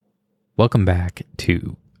Welcome back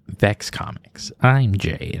to Vex Comics. I'm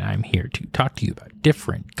Jay, and I'm here to talk to you about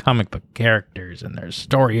different comic book characters and their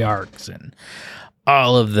story arcs and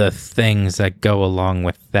all of the things that go along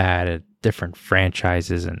with that at different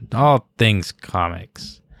franchises and all things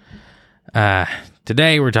comics.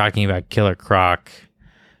 Today we're talking about Killer Croc,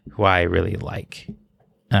 who I really like.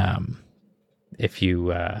 If you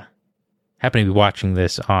happen to be watching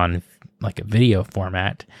this on like a video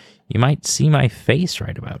format, you might see my face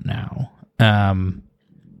right about now,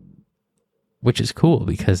 which is cool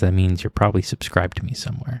because that means you're probably subscribed to me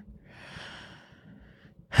somewhere.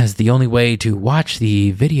 As the only way to watch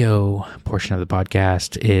the video portion of the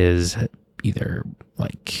podcast is either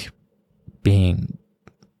like being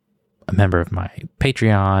a member of my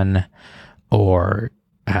Patreon or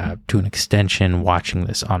to an extension watching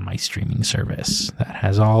this on my streaming service that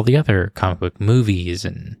has all the other comic book movies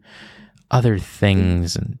and other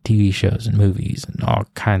things and TV shows and movies and all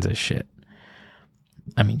kinds of shit.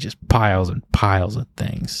 I mean, just piles and piles of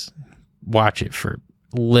things. Watch it for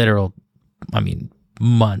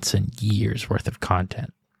months and years worth of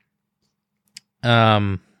content.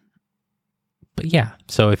 But yeah,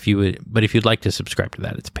 so if you'd like to subscribe to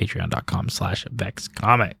that, it's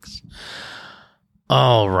patreon.com/VexComics.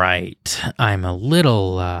 All right. I'm a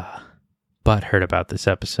little butthurt about this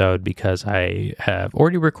episode because I have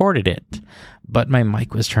already recorded it, but my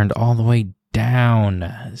mic was turned all the way down.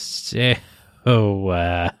 So,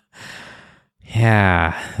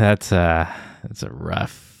 yeah, that's a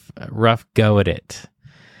rough go at it.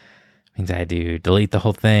 Means I had to delete the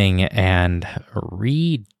whole thing and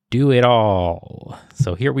redo it all.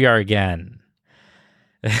 So here we are again.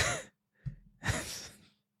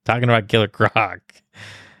 Talking about Killer Croc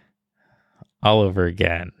all over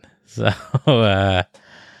again. So,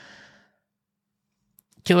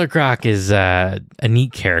 Killer Croc is a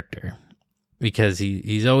neat character because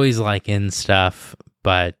he's always like in stuff,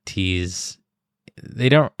 but they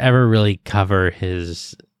don't ever really cover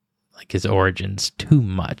his origins too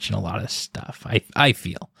much in a lot of stuff. I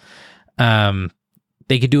feel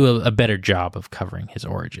they could do a better job of covering his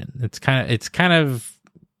origin. It's kind of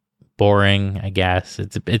boring, I guess.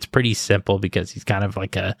 It's pretty simple because he's kind of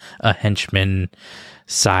like a henchman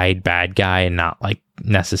side bad guy and not like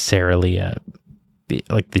necessarily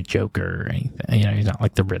like the Joker or anything. You know, he's not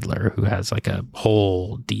like the Riddler who has like a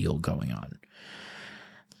whole deal going on.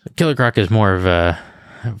 Killer Croc is more of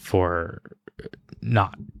for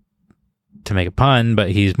not to make a pun, but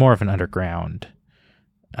he's more of an underground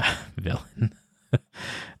villain.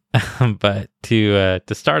 But to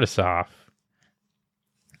start us off,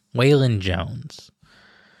 Waylon Jones.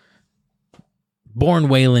 Born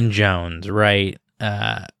Waylon Jones, right?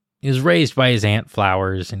 He was raised by his Aunt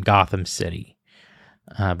Flowers in Gotham City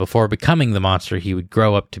before becoming the monster he would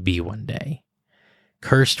grow up to be one day.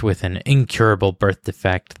 Cursed with an incurable birth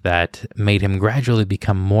defect that made him gradually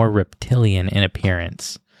become more reptilian in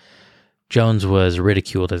appearance, Jones was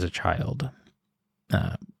ridiculed as a child.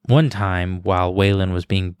 One time, while Waylon was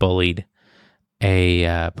being bullied,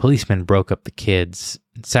 a policeman broke up the kids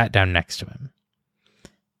and sat down next to him.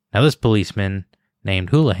 Now, this policeman, named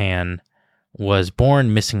Houlihan, was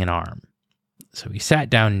born missing an arm. So he sat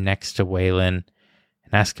down next to Waylon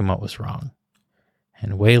and asked him what was wrong.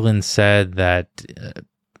 And Waylon said that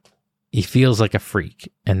he feels like a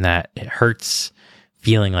freak and that it hurts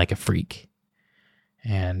feeling like a freak.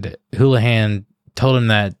 And Houlihan told him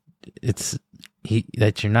that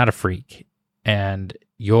that you're not a freak and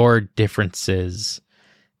your differences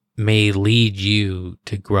may lead you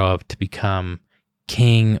to grow up to become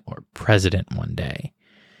king or president one day,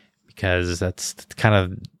 because that's kind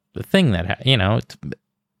of the thing that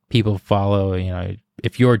people follow.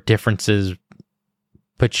 If your differences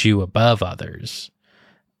put you above others,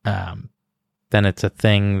 then it's a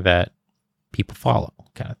thing that people follow,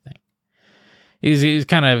 kind of thing. He's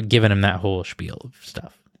kind of giving him that whole spiel of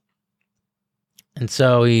stuff. And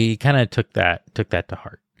so he kind of took that to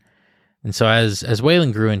heart. And so as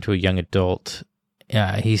Waylon grew into a young adult,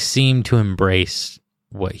 he seemed to embrace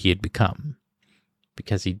what he had become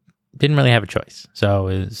because he didn't really have a choice. So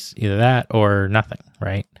it was either that or nothing,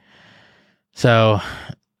 right? So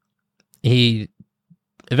he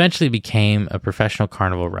eventually became a professional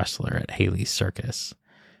carnival wrestler at Haley's Circus,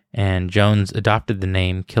 and Jones adopted the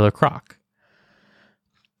name Killer Croc.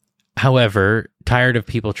 However, tired of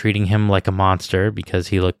people treating him like a monster because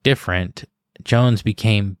he looked different, Jones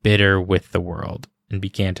became bitter with the world and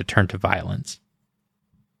began to turn to violence,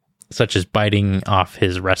 such as biting off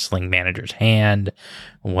his wrestling manager's hand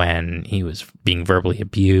when he was being verbally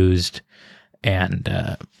abused,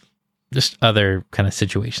 and just other kind of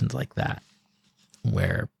situations like that,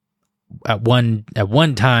 where at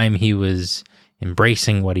one time he was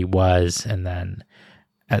embracing what he was, and then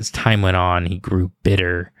as time went on, he grew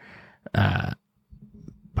bitter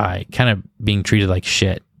by kind of being treated like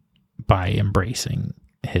shit by embracing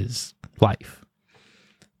his life.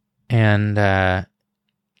 And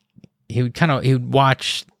he would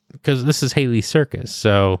watch, because this is Haley's circus,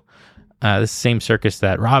 so this is the same circus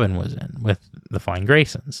that Robin was in with the Flying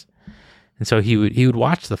Graysons. And so he would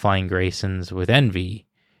watch the Flying Graysons with envy,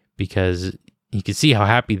 because he could see how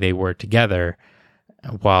happy they were together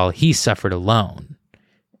while he suffered alone,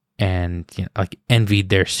 and like envied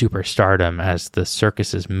their superstardom as the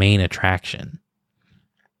circus's main attraction.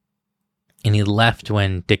 And he left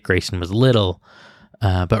when Dick Grayson was little,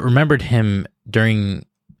 but remembered him during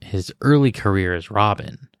his early career as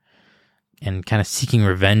Robin, and kind of seeking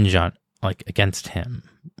revenge against him,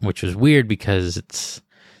 which was weird because it's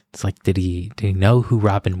like, did he know who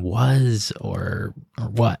Robin was or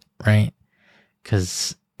what, right?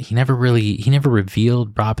 Because he never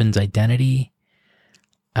revealed Robin's identity,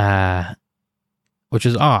 which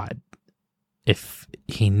is odd if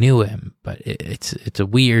he knew him, but it's a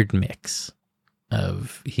weird mix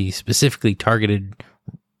of, he specifically targeted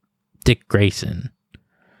Dick Grayson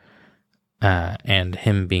and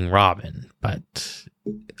him being Robin, but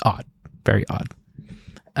odd, very odd.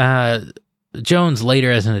 Jones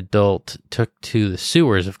later, as an adult, took to the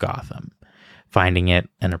sewers of Gotham, finding it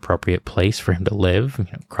an appropriate place for him to live.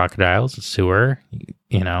 Crocodiles, a sewer,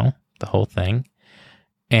 the whole thing.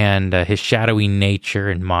 And his shadowy nature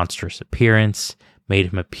and monstrous appearance made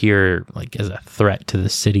him appear like as a threat to the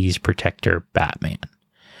city's protector, Batman.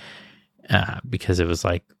 Because it was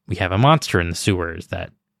like, we have a monster in the sewers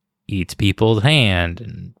that eats people's hand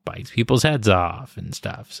and bites people's heads off and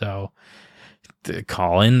stuff. So to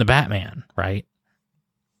call in the Batman, right?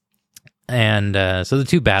 And so the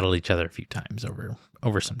two battled each other a few times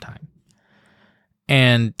over some time.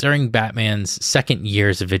 And during Batman's second year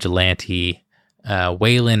as a vigilante,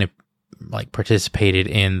 Wayland participated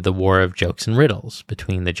in the war of jokes and riddles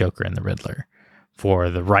between the Joker and the Riddler for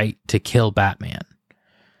the right to kill Batman.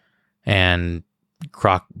 And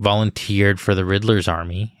Croc volunteered for the Riddler's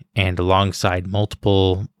army, and alongside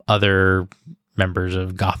multiple other members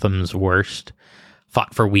of Gotham's worst,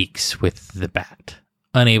 fought for weeks with the Bat,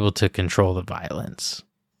 unable to control the violence.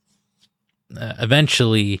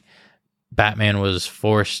 Eventually, Batman was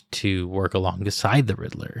forced to work alongside the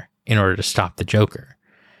Riddler in order to stop the Joker.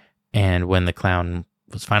 And when the clown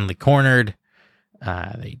was finally cornered,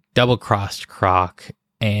 they double-crossed Croc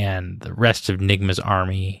and the rest of Nigma's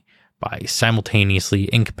army by simultaneously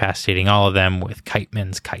incapacitating all of them with Kite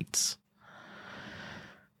Man's kites.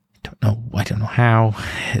 I don't know how.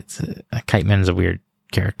 Kite Man's a weird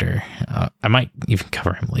character. I might even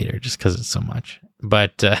cover him later just because it's so much.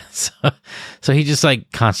 But so he just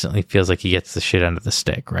constantly feels like he gets the shit under the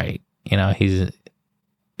stick, right? He's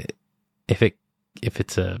if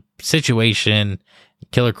it's a situation,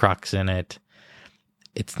 Killer Croc's in it,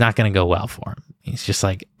 it's not going to go well for him. He's just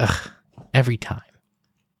like, ugh, every time.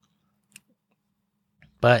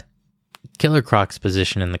 But Killer Croc's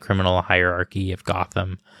position in the criminal hierarchy of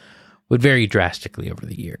Gotham would vary drastically over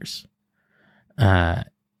the years.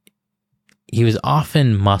 He was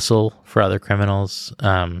often muscle for other criminals,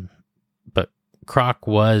 but Croc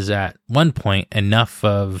was at one point enough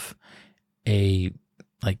of a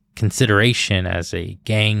consideration as a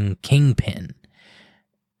gang kingpin,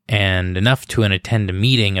 and enough to attend a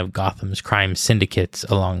meeting of Gotham's crime syndicates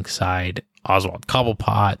alongside Oswald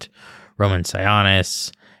Cobblepot, Roman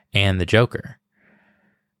Sionis, and the Joker.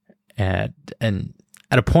 And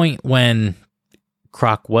at a point when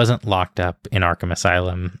Croc wasn't locked up in Arkham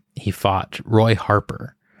Asylum, he fought Roy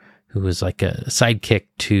Harper, who was a sidekick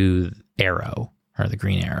to Arrow, or the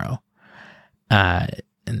Green Arrow.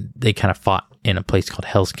 And they kind of fought in a place called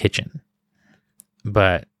Hell's Kitchen.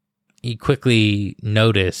 But he quickly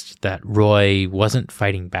noticed that Roy wasn't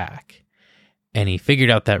fighting back. And he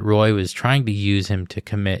figured out that Roy was trying to use him to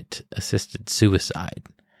commit assisted suicide.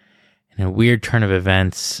 In a weird turn of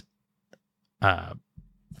events,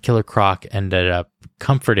 Killer Croc ended up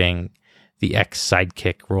comforting the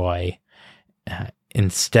ex-sidekick Roy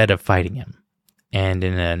instead of fighting him. And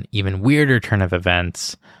in an even weirder turn of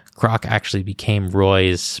events, Croc actually became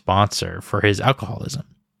Roy's sponsor for his alcoholism,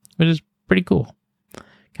 which is pretty cool.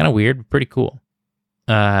 Kind of weird, but pretty cool.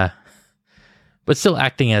 But still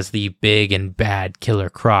acting as the big and bad Killer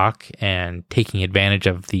Croc and taking advantage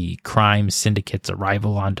of the crime syndicate's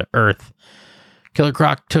arrival onto Earth, Killer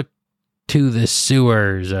Croc took to the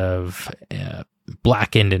sewers of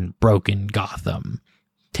blackened and broken Gotham,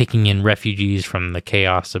 taking in refugees from the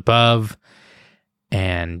chaos above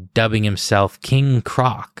and dubbing himself King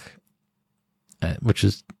Croc which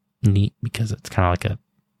is neat because it's kind of like a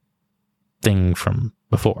thing from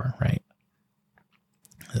before, right?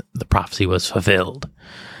 The prophecy was fulfilled.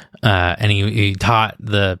 And he taught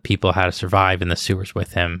the people how to survive in the sewers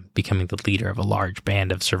with him, becoming the leader of a large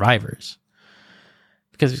band of survivors.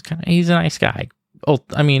 Because he's a nice guy.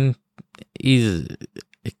 I mean, he's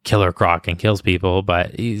a killer Croc and kills people,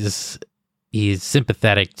 but he's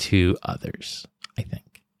sympathetic to others, I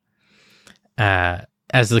think.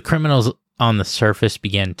 As the criminals on the surface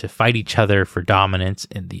began to fight each other for dominance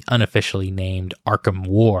in the unofficially named Arkham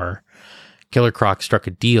War, Killer Croc struck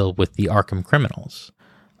a deal with the Arkham criminals,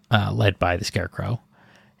 led by the Scarecrow,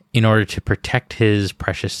 in order to protect his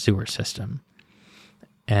precious sewer system.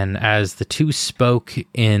 And as the two spoke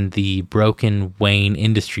in the broken Wayne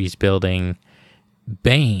Industries building,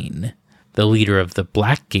 Bane, the leader of the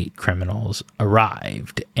Blackgate criminals,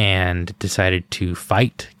 arrived and decided to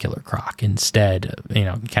fight Killer Croc instead. Kind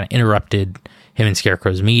of interrupted him and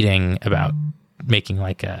Scarecrow's meeting about making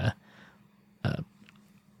like a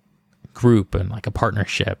group and like a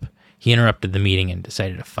partnership. He interrupted the meeting and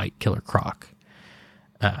decided to fight Killer Croc,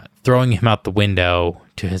 throwing him out the window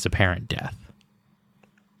to his apparent death.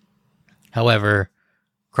 However,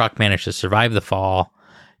 Croc managed to survive the fall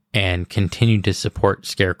and continued to support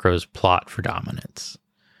Scarecrow's plot for dominance.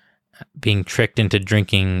 Being tricked into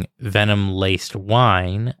drinking venom-laced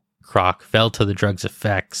wine, Croc fell to the drug's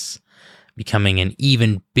effects, becoming an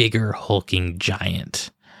even bigger hulking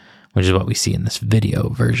giant, which is what we see in this video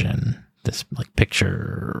version, this like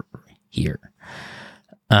picture here.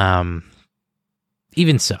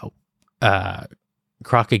 Even so,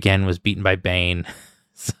 Croc again was beaten by Bane.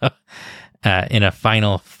 So, in a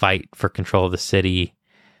final fight for control of the city,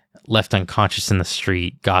 left unconscious in the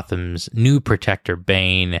street, Gotham's new protector,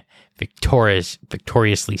 Bane,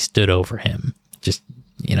 victoriously stood over him. Just,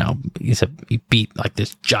 he beat like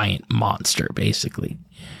this giant monster, basically.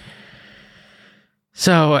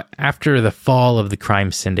 So, after the fall of the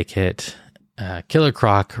crime syndicate, Killer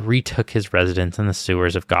Croc retook his residence in the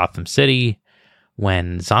sewers of Gotham City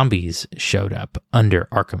when zombies showed up under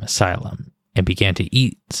Arkham Asylum and began to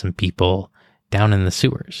eat some people down in the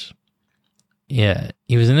sewers. Yeah,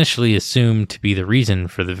 he was initially assumed to be the reason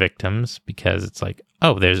for the victims because it's like,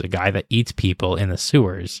 oh, there's a guy that eats people in the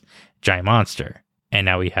sewers, giant monster, and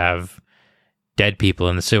now we have dead people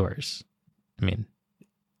in the sewers. I mean,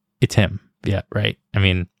 it's him. Yeah, right. I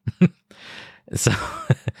mean, so,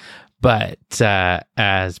 but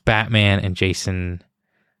as Batman and Jason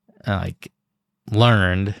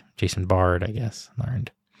learned, Jason Bard, I guess,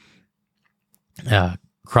 learned,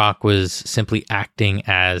 Croc was simply acting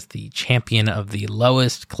as the champion of the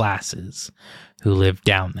lowest classes who lived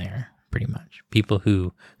down there, pretty much. People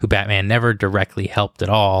who Batman never directly helped at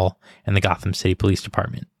all, and the Gotham City Police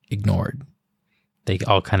Department ignored. They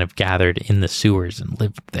all kind of gathered in the sewers and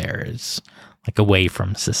lived there as like away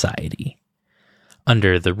from society,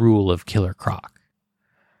 under the rule of Killer Croc.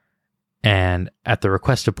 And at the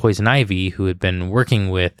request of Poison Ivy, who had been working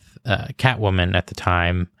with Catwoman at the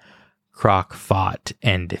time, Croc fought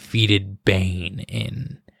and defeated Bane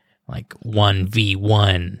in like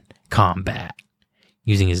 1v1 combat,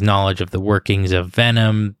 using his knowledge of the workings of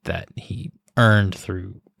venom that he earned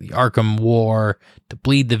through the Arkham War to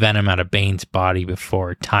bleed the venom out of Bane's body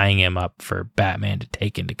before tying him up for Batman to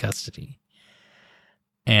take into custody.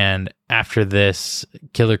 And after this,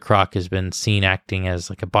 Killer Croc has been seen acting as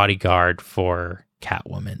like a bodyguard for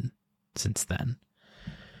Catwoman since then.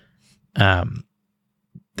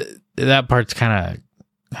 That part's kind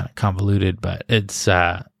of convoluted, but it's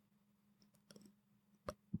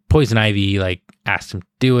Poison Ivy like asked him to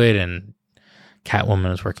do it, and Catwoman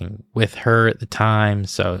was working with her at the time,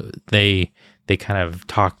 so they kind of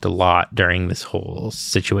talked a lot during this whole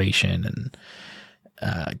situation, and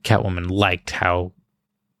Catwoman liked how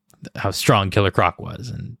strong Killer Croc was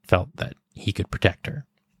and felt that he could protect her.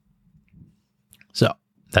 So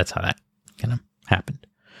that's how that kind of happened.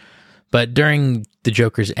 But during the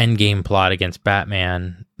Joker's endgame plot against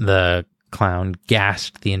Batman, the clown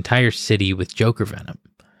gassed the entire city with Joker venom.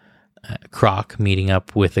 Croc, meeting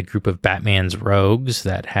up with a group of Batman's rogues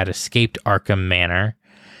that had escaped Arkham Manor,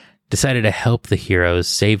 decided to help the heroes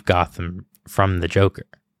save Gotham from the Joker.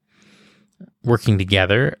 Working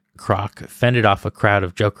together, Croc fended off a crowd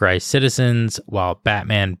of Jokerized citizens while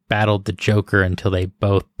Batman battled the Joker until they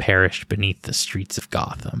both perished beneath the streets of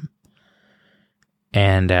Gotham.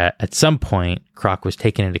 And at some point, Croc was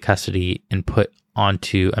taken into custody and put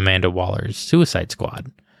onto Amanda Waller's Suicide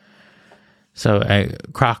Squad. So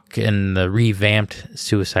Croc and the revamped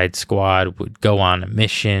Suicide Squad would go on a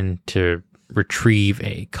mission to retrieve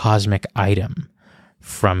a cosmic item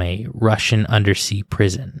from a Russian undersea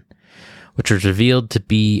prison, which was revealed to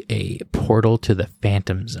be a portal to the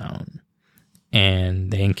Phantom Zone. And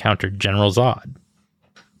they encountered General Zod.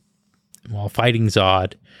 While fighting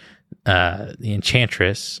Zod, the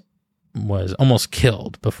Enchantress was almost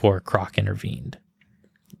killed before Croc intervened.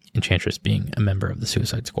 Enchantress being a member of the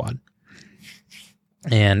Suicide Squad.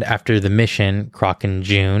 And after the mission, Croc and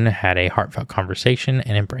June had a heartfelt conversation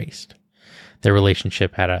and embraced. Their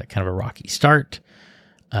relationship had a kind of a rocky start.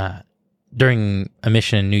 During a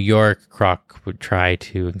mission in New York, Croc would try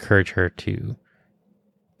to encourage her to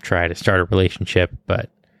try to start a relationship, but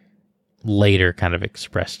later kind of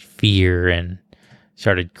expressed fear and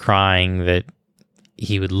started crying that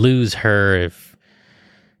he would lose her if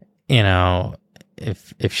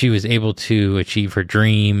she was able to achieve her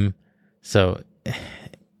dream. So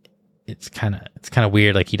it's kind of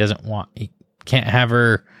weird. Like he can't have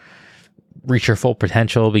her reach her full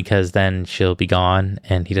potential because then she'll be gone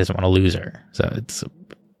and he doesn't want to lose her. So it's a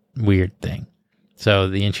weird thing. So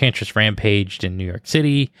the Enchantress rampaged in New York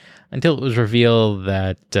City until it was revealed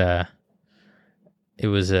that it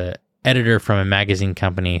was a editor from a magazine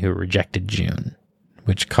company who rejected June,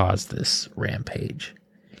 which caused this rampage.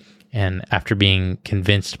 And after being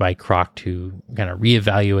convinced by Croc to kind of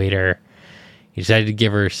reevaluate her, he decided to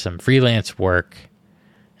give her some freelance work.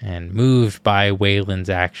 And moved by Wayland's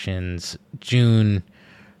actions, June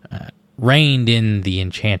reined in the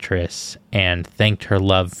Enchantress and thanked her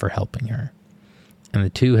love for helping her. And the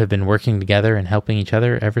two have been working together and helping each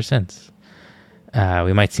other ever since.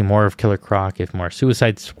 We might see more of Killer Croc if more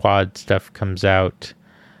Suicide Squad stuff comes out,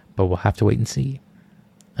 but we'll have to wait and see.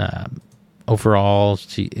 Overall,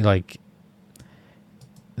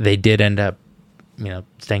 they did end up,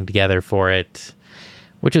 staying together for it,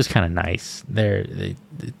 which is kind of nice.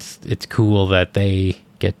 It's cool that they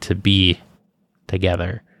get to be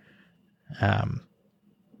together.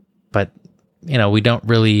 But we don't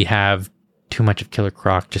really have too much of Killer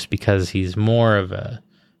Croc just because he's more of a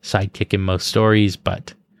sidekick in most stories,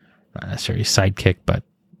 but not necessarily sidekick, but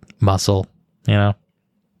muscle.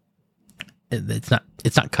 It's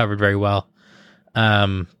not covered very well.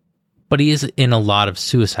 But he is in a lot of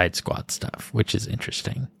Suicide Squad stuff, which is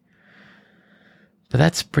interesting. But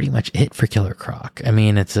that's pretty much it for Killer Croc. I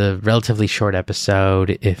mean, it's a relatively short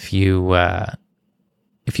episode. If you'd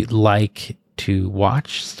like to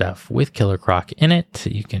watch stuff with Killer Croc in it,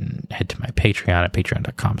 you can head to my Patreon at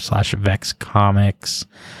patreon.com/VexComics.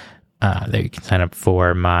 There you can sign up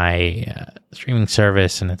for my streaming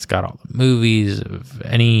service, and it's got all the movies of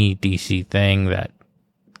any DC thing that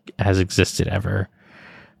has existed ever.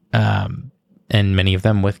 And many of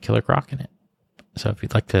them with Killer Croc in it. So if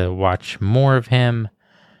you'd like to watch more of him,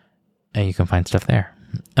 you can find stuff there.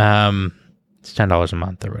 It's $10 a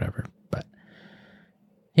month or whatever. But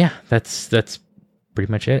yeah, that's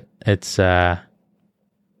pretty much it. It's I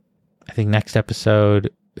think next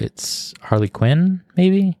episode it's Harley Quinn,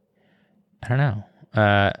 maybe. I don't know.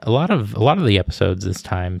 A lot of the episodes this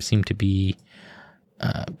time seem to be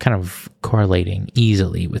kind of correlating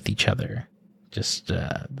easily with each other. Just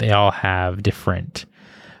they all have different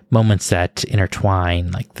moments that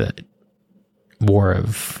intertwine, like the war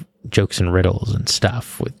of jokes and riddles and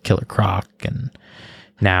stuff with Killer Croc, and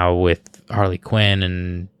now with Harley Quinn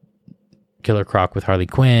and Killer Croc with Harley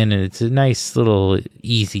Quinn, and it's a nice little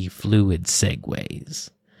easy fluid segues.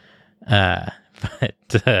 But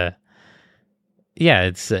yeah,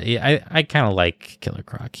 it's I kind of like Killer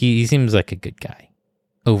Croc. He seems like a good guy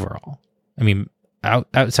overall. I mean,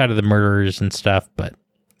 outside of the murderers and stuff, but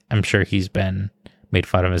I'm sure he's been made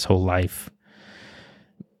fun of his whole life.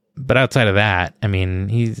 But outside of that, I mean,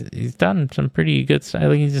 he's done some pretty good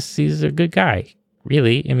stuff. He's a good guy,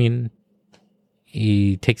 really. I mean,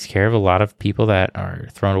 he takes care of a lot of people that are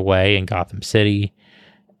thrown away in Gotham City,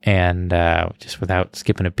 and just without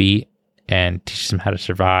skipping a beat, and teaches them how to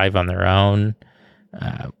survive on their own.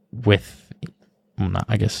 I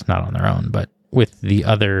guess not on their own, but with the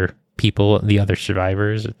other people, the other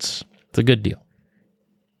survivors. It's a good deal.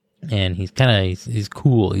 And he's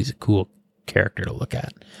cool. He's a cool character to look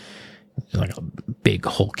at. He's like a big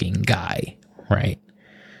hulking guy, right?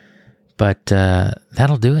 But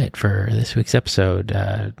that'll do it for this week's episode.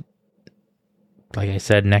 Like I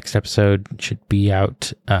said, next episode should be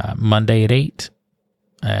out Monday at 8.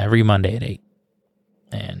 Every Monday at 8.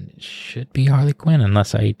 And it should be Harley Quinn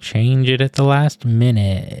unless I change it at the last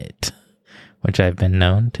minute, which I've been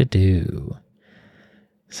known to do.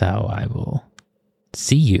 So I will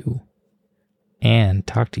see you and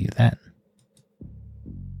talk to you then.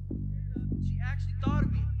 She actually thought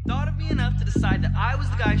of me enough to decide that I was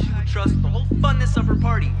the guy she would trust with the whole funness of her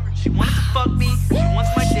party. She wanted to fuck me, she wants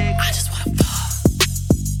my dick. I just want to fuck.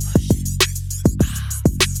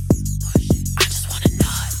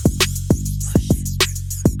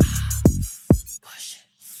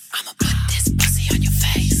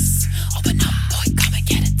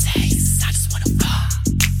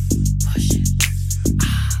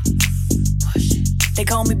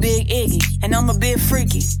 big Iggy, and I'm a bit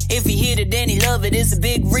freaky. If he hit it, then he love it, it's a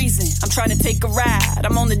big reason. I'm trying to take a ride,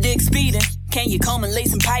 I'm on the dick speeding. Can you come and lay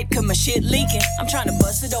some pipe, cause my shit leaking? I'm trying to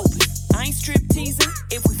bust it open, I ain't strip teasing.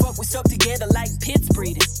 If we fuck, we stuck together like pits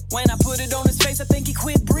breeding. When I put it on his face, I think he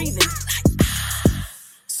quit breathing.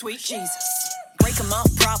 Sweet Jesus, break him off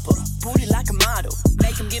proper, booty like a model.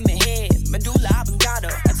 Make him give me head, medulla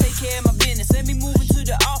oblongata. I take care of my business, let me move into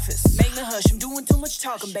the office. Make me hush, I'm doing too much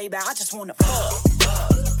talking, baby, I just wanna fuck.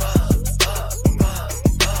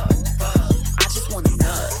 I just wanna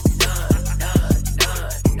nut.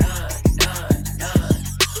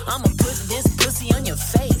 I'ma put this pussy on your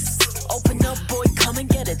face. Open up, boy, come and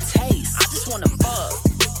get a taste. I just wanna fuck.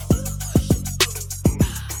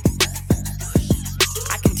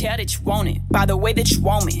 Tell that you want it, by the way that you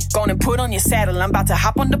want me. Gonna put on your saddle, I'm about to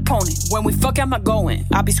hop on the pony. When we fuck, am I going?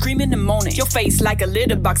 I'll be screaming and moaning. Your face like a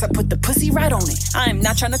litter box, I put the pussy right on it. I am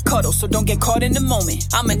not trying to cuddle, so don't get caught in the moment.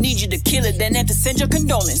 I'ma need you to kill it, then have to send your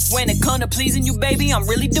condolence. When it comes to pleasing you, baby, I'm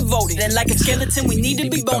really devoted. And like a skeleton, we need to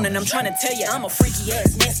be boning. I'm trying to tell you, I'm a freaky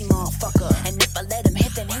ass, nasty motherfucker. And if I let him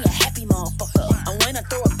hit, then he a happy motherfucker. And when I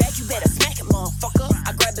throw it back, you better smack it, motherfucker.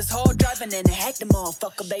 I grab his hard drive and then hack the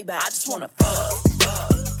motherfucker, baby. I just wanna fuck.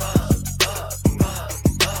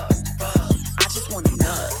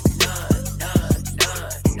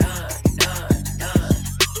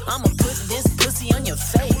 I'ma put this pussy on your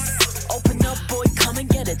face. Open up, boy, come and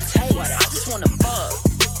get a taste. I just wanna fuck.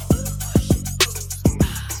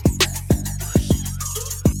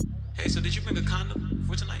 Hey, so did you bring a condom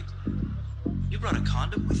for tonight? You brought a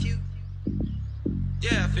condom with you?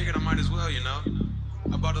 Yeah, I figured I might as well, you know.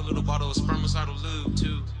 I bought a little bottle of spermicidal lube,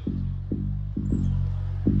 too.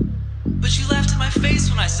 But you laughed in my face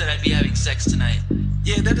when I said I'd be having sex tonight.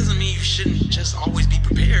 Yeah, that doesn't mean you shouldn't just always be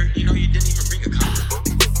prepared. You know, you didn't even bring a condom.